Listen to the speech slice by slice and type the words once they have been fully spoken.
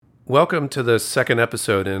Welcome to the second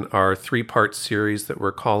episode in our three-part series that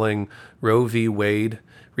we're calling Roe v. Wade,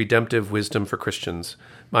 Redemptive Wisdom for Christians.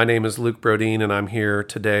 My name is Luke Brodeen, and I'm here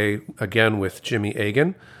today again with Jimmy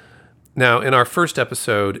Agan. Now, in our first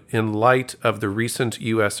episode, in light of the recent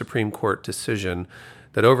U.S. Supreme Court decision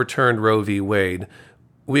that overturned Roe v. Wade,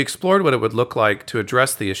 we explored what it would look like to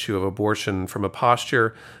address the issue of abortion from a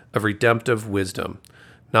posture of redemptive wisdom,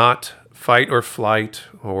 not fight or flight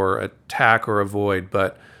or attack or avoid,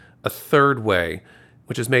 but a third way,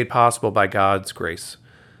 which is made possible by God's grace.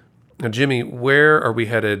 Now, Jimmy, where are we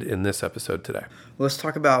headed in this episode today? Let's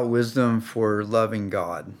talk about wisdom for loving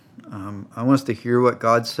God. I want us to hear what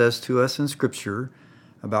God says to us in Scripture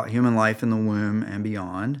about human life in the womb and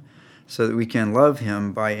beyond, so that we can love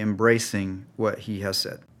Him by embracing what He has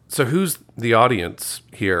said. So who's the audience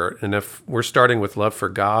here? And if we're starting with love for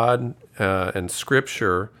God and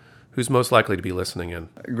Scripture, who's most likely to be listening in?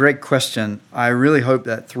 Great question. I really hope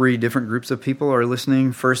that three different groups of people are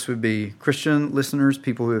listening. First would be Christian listeners,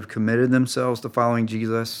 people who have committed themselves to following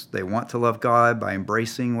Jesus. They want to love God by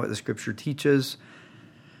embracing what the Scripture teaches.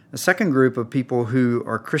 The second group of people who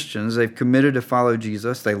are Christians, they've committed to follow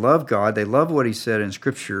Jesus. They love God. They love what He said in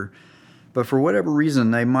Scripture. But for whatever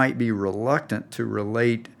reason, they might be reluctant to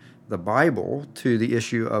relate the Bible to the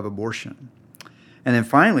issue of abortion. And then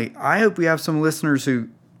finally, I hope we have some listeners who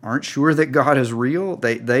aren't sure that God is real.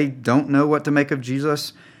 They don't know what to make of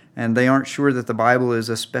Jesus, and they aren't sure that the Bible is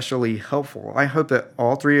especially helpful. I hope that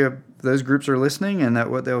all three of those groups are listening and that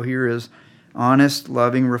what they'll hear is honest,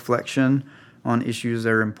 loving reflection on issues that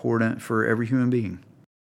are important for every human being.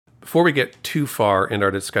 Before we get too far in our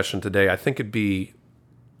discussion today, I think it'd be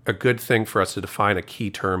a good thing for us to define a key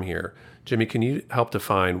term here. Jimmy, can you help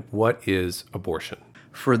define what is abortion?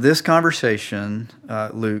 For this conversation,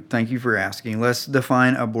 Luke, thank you for asking. Let's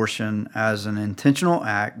define abortion as an intentional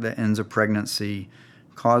act that ends a pregnancy,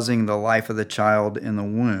 causing the life of the child in the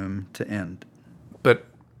womb to end. But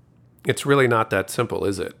it's really not that simple,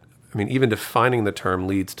 is it? I mean, even defining the term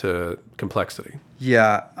leads to complexity.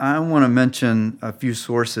 Yeah, I want to mention a few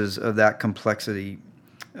sources of that complexity.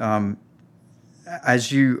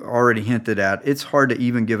 As you already hinted at, it's hard to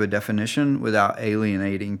even give a definition without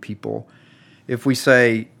alienating people. If we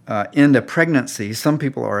say end a pregnancy, some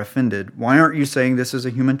people are offended. Why aren't you saying this is a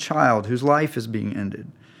human child whose life is being ended?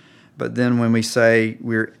 But then when we say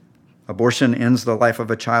abortion ends the life of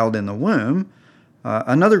a child in the womb,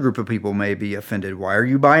 another group of people may be offended. Why are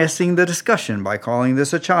you biasing the discussion by calling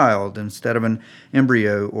this a child instead of an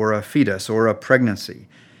embryo or a fetus or a pregnancy?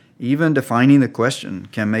 Even defining the question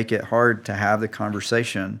can make it hard to have the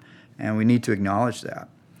conversation, and we need to acknowledge that.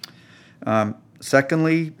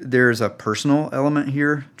 Secondly, there's a personal element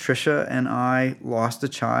here. Tricia and I lost a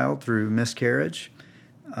child through miscarriage.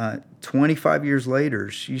 25 years later,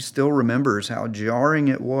 she still remembers how jarring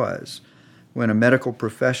it was when a medical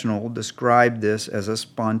professional described this as a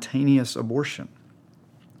spontaneous abortion.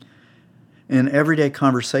 In everyday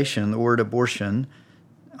conversation, the word abortion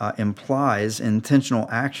implies intentional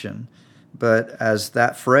action, but as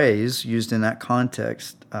that phrase used in that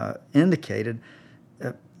context indicated,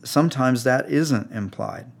 sometimes that isn't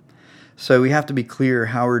implied. So we have to be clear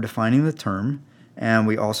how we're defining the term, and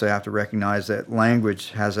we also have to recognize that language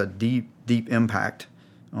has a deep, deep impact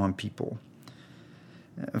on people.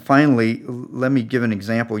 Finally, let me give an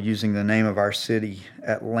example using the name of our city,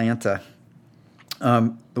 Atlanta.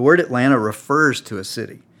 The word Atlanta refers to a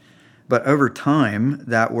city, but over time,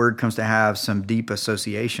 that word comes to have some deep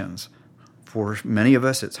associations. For many of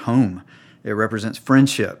us, it's home. It represents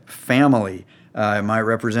friendship, family. It might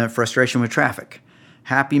represent frustration with traffic,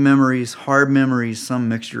 happy memories, hard memories, some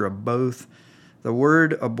mixture of both. The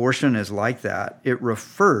word abortion is like that. It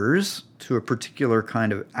refers to a particular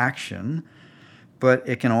kind of action, but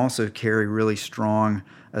it can also carry really strong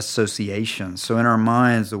associations. So in our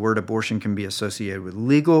minds, the word abortion can be associated with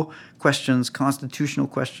legal questions, constitutional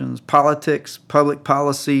questions, politics, public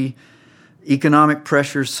policy, economic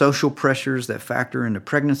pressures, social pressures that factor into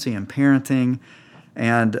pregnancy and parenting.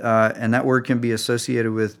 And that word can be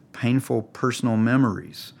associated with painful personal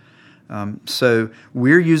memories. So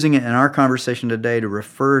we're using it in our conversation today to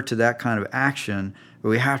refer to that kind of action, but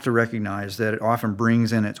we have to recognize that it often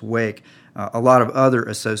brings in its wake a lot of other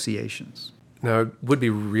associations. Now, it would be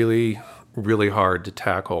really, really hard to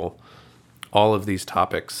tackle all of these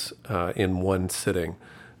topics in one sitting.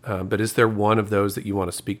 But is there one of those that you want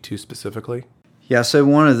to speak to specifically? Yeah, so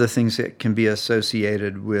one of the things that can be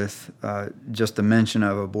associated with just the mention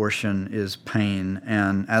of abortion is pain.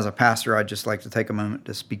 And as a pastor, I'd just like to take a moment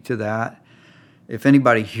to speak to that. If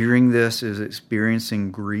anybody hearing this is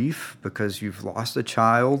experiencing grief because you've lost a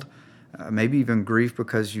child, maybe even grief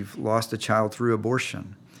because you've lost a child through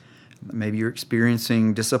abortion, Maybe you're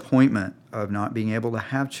experiencing disappointment of not being able to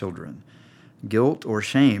have children, guilt or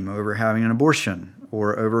shame over having an abortion,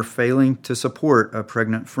 or over failing to support a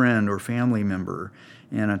pregnant friend or family member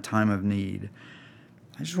in a time of need.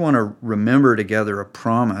 I just want to remember together a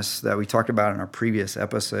promise that we talked about in our previous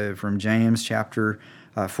episode from James chapter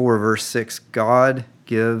 4, verse 6. God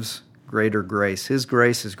gives greater grace. His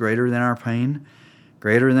grace is greater than our pain,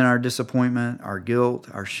 greater than our disappointment, our guilt,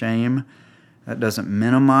 our shame. That doesn't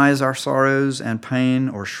minimize our sorrows and pain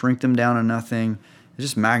or shrink them down to nothing. It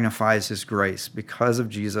just magnifies His grace. Because of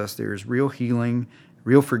Jesus, there is real healing,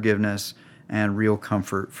 real forgiveness, and real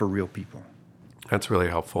comfort for real people. That's really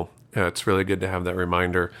helpful. It's really good to have that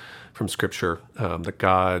reminder from Scripture that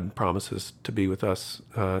God promises to be with us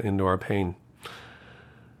into our pain.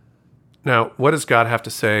 Now, what does God have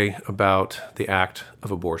to say about the act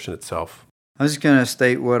of abortion itself? I'm just going to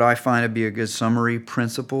state what I find to be a good summary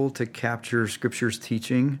principle to capture Scripture's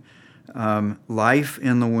teaching. Life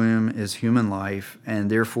in the womb is human life, and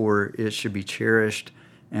therefore it should be cherished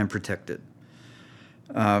and protected.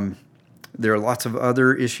 There are lots of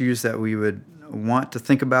other issues that we would want to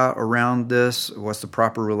think about around this. What's the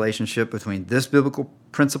proper relationship between this biblical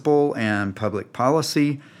principle and public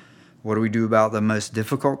policy? What do we do about the most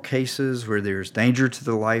difficult cases where there's danger to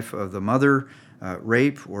the life of the mother,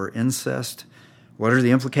 rape or incest? What are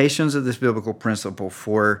the implications of this biblical principle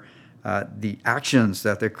for the actions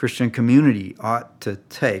that the Christian community ought to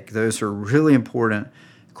take? Those are really important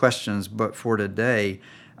questions, but for today,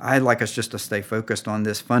 I'd like us just to stay focused on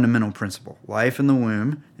this fundamental principle. Life in the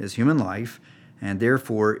womb is human life, and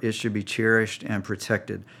therefore it should be cherished and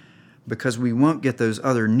protected, because we won't get those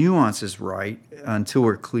other nuances right until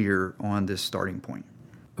we're clear on this starting point.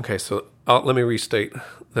 Okay, so let me restate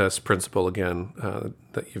this principle again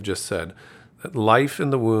that you've just said. That life in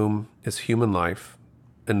the womb is human life,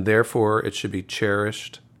 and therefore it should be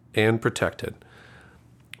cherished and protected.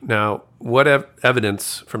 Now, what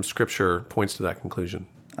evidence from Scripture points to that conclusion?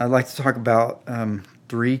 I'd like to talk about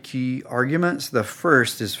three key arguments. The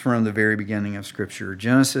first is from the very beginning of Scripture,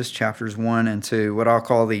 Genesis chapters 1 and 2, what I'll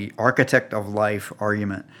call the architect of life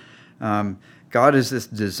argument. God is this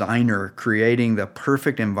designer creating the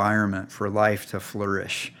perfect environment for life to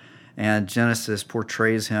flourish. And Genesis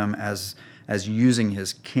portrays him as using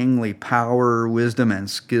his kingly power, wisdom, and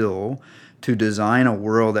skill to design a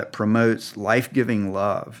world that promotes life-giving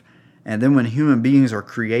love. And then when human beings are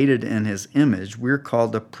created in his image, we're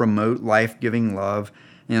called to promote life-giving love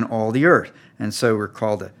in all the earth. And so we're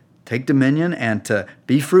called to take dominion and to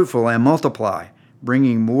be fruitful and multiply,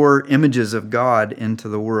 bringing more images of God into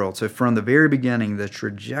the world. So from the very beginning, the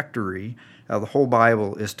trajectory of the whole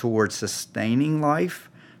Bible is towards sustaining life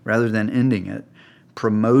rather than ending it,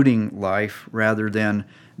 promoting life rather than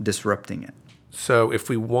disrupting it. So if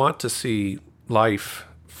we want to see life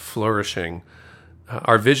flourishing,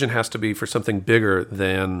 our vision has to be for something bigger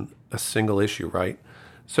than a single issue, right?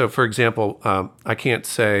 So, for example, I can't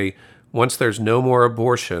say, once there's no more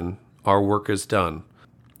abortion, our work is done.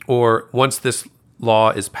 Or once this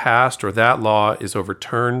law is passed or that law is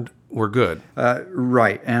overturned, we're good.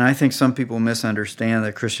 Right. And I think some people misunderstand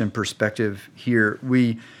the Christian perspective here.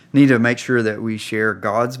 We need to make sure that we share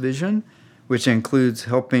God's vision, which includes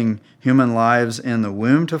helping human lives in the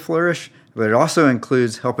womb to flourish, but it also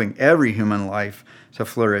includes helping every human life to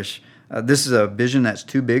flourish. This is a vision that's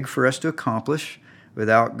too big for us to accomplish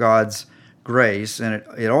without God's grace, and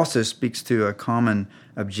it also speaks to a common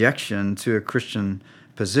objection to a Christian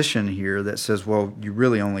position here that says, well, you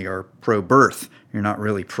really only are pro-birth. You're not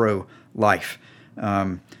really pro-life.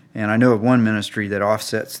 And I know of one ministry that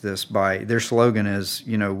offsets this by, their slogan is,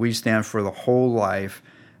 we stand for the whole life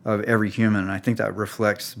of every human. And I think that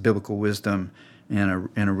reflects biblical wisdom in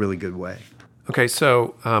a really good way. Okay,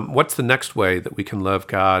 so what's the next way that we can love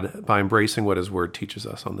God by embracing what His Word teaches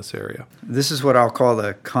us on this area? This is what I'll call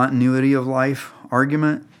the continuity of life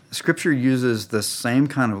argument. Scripture uses the same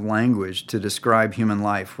kind of language to describe human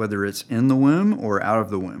life, whether it's in the womb or out of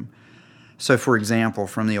the womb. So, for example,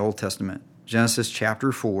 from the Old Testament, Genesis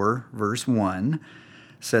chapter 4, verse 1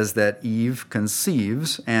 says that Eve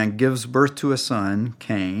conceives and gives birth to a son,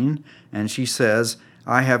 Cain, and she says,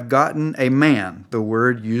 I have gotten a man. The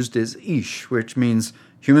word used is ish, which means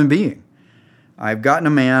human being. I've gotten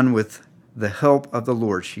a man with the help of the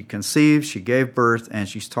Lord. She conceived, she gave birth, and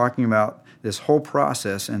she's talking about this whole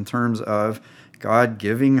process in terms of God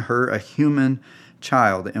giving her a human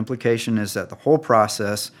child. The implication is that the whole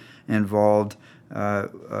process involved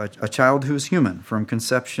a child who is human from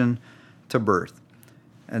conception to birth.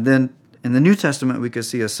 And then in the New Testament, we could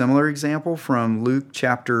see a similar example from Luke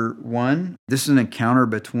chapter 1. This is an encounter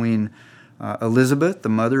between Elizabeth, the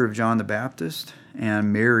mother of John the Baptist,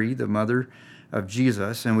 and Mary, the mother of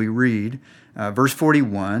Jesus. And we read, verse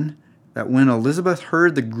 41, that when Elizabeth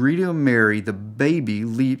heard the greeting of Mary, the baby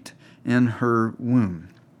leaped in her womb.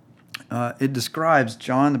 It describes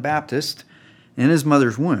John the Baptist in his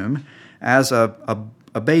mother's womb as a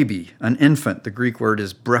baby, an infant. The Greek word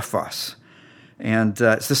is brephos. And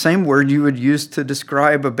it's the same word you would use to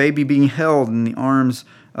describe a baby being held in the arms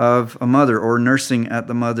of a mother or nursing at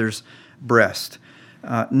the mother's breast.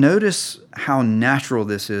 Notice how natural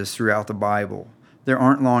this is throughout the Bible. There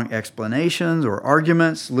aren't long explanations or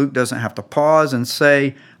arguments. Luke doesn't have to pause and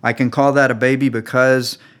say, I can call that a baby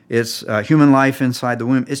because it's human life inside the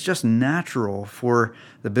womb. It's just natural for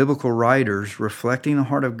the biblical writers reflecting the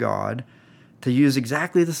heart of God to use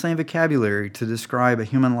exactly the same vocabulary to describe a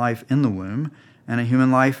human life in the womb and a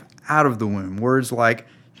human life out of the womb. Words like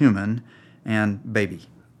human and baby.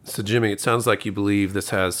 So, Jimmy, it sounds like you believe this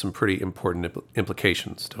has some pretty important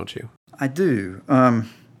implications, don't you? I do.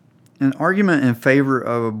 An argument in favor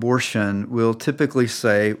of abortion will typically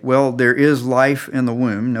say, well, there is life in the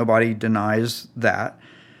womb. Nobody denies that.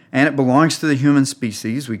 And it belongs to the human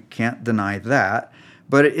species. We can't deny that.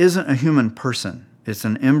 But it isn't a human person. It's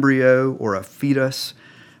an embryo or a fetus.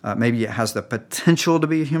 Maybe it has the potential to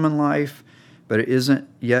be a human life, but it isn't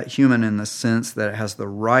yet human in the sense that it has the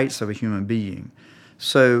rights of a human being.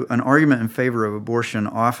 So an argument in favor of abortion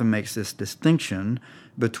often makes this distinction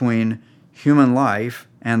between human life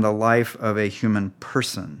and the life of a human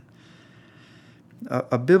person.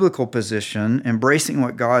 A biblical position, embracing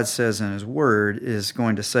what God says in His Word, is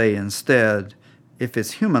going to say instead, if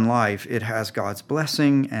it's human life, it has God's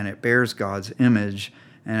blessing and it bears God's image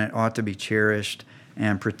and it ought to be cherished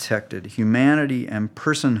and protected. Humanity and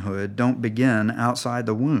personhood don't begin outside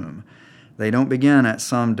the womb. They don't begin at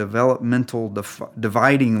some developmental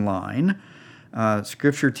dividing line.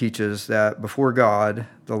 Scripture teaches that before God,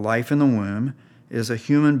 the life in the womb is a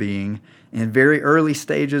human being in very early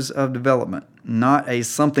stages of development, not a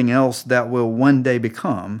something else that will one day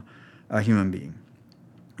become a human being.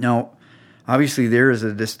 Now, obviously there is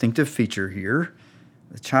a distinctive feature here.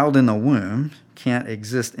 The child in the womb can't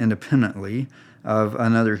exist independently of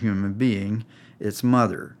another human being, its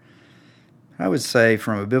mother. I would say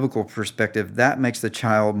from a biblical perspective, that makes the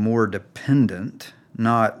child more dependent,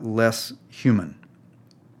 not less human.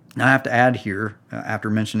 Now, I have to add here, after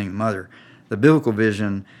mentioning mother, the biblical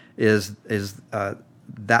vision is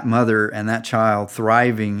that mother and that child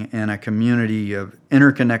thriving in a community of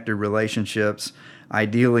interconnected relationships,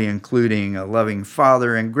 ideally including a loving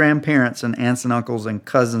father and grandparents and aunts and uncles and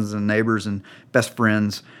cousins and neighbors and best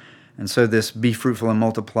friends. And so this be fruitful and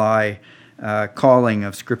multiply calling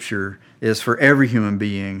of Scripture is for every human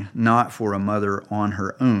being, not for a mother on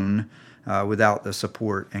her own without the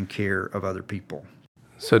support and care of other people.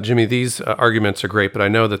 So, Jimmy, these arguments are great, but I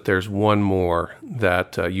know that there's one more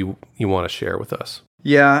that you want to share with us.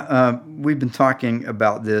 Yeah, we've been talking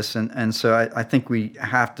about this, and so I think we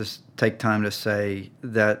have to take time to say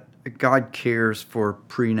that God cares for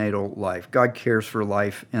prenatal life. God cares for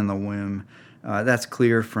life in the womb. That's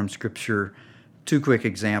clear from Scripture. Two quick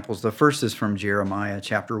examples. The first is from Jeremiah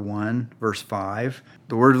chapter 1, verse 5.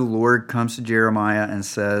 The word of the Lord comes to Jeremiah and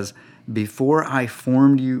says, "Before I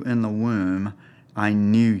formed you in the womb, I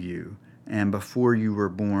knew you, and before you were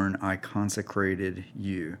born, I consecrated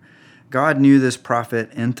you." God knew this prophet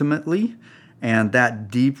intimately, and that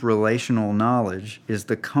deep relational knowledge is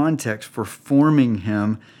the context for forming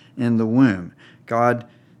him in the womb. God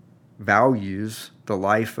values the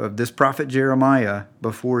life of this prophet Jeremiah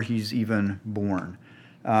before he's even born.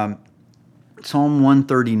 Psalm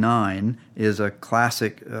 139 is a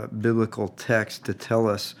classic biblical text to tell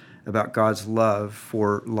us about God's love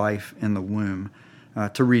for life in the womb.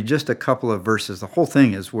 To read just a couple of verses, the whole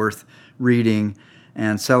thing is worth reading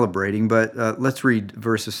and celebrating, but let's read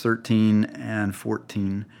verses 13 and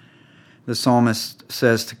 14. The psalmist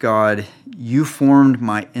says to God, "You formed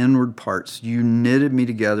my inward parts. You knitted me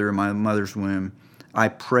together in my mother's womb. I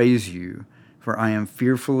praise you, for I am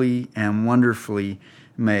fearfully and wonderfully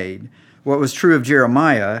made." What was true of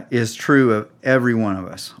Jeremiah is true of every one of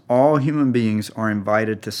us. All human beings are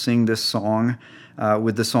invited to sing this song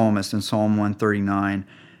with the psalmist in Psalm 139.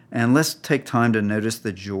 And let's take time to notice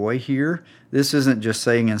the joy here. This isn't just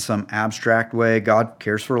saying in some abstract way, God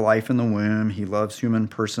cares for life in the womb. He loves human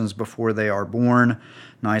persons before they are born.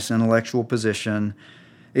 Nice intellectual position.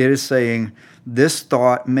 It is saying, this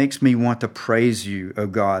thought makes me want to praise you, O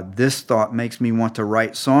God. This thought makes me want to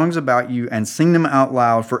write songs about you and sing them out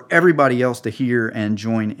loud for everybody else to hear and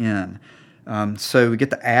join in. So we get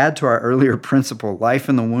to add to our earlier principle. Life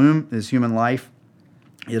in the womb is human life.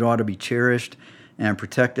 It ought to be cherished and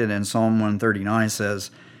protected. And Psalm 139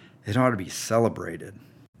 says, it ought to be celebrated.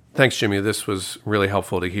 Thanks, Jimmy. This was really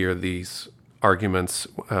helpful to hear these arguments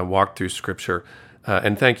walked through Scripture.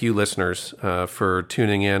 And thank you, listeners, for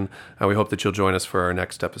tuning in. We hope that you'll join us for our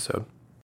next episode.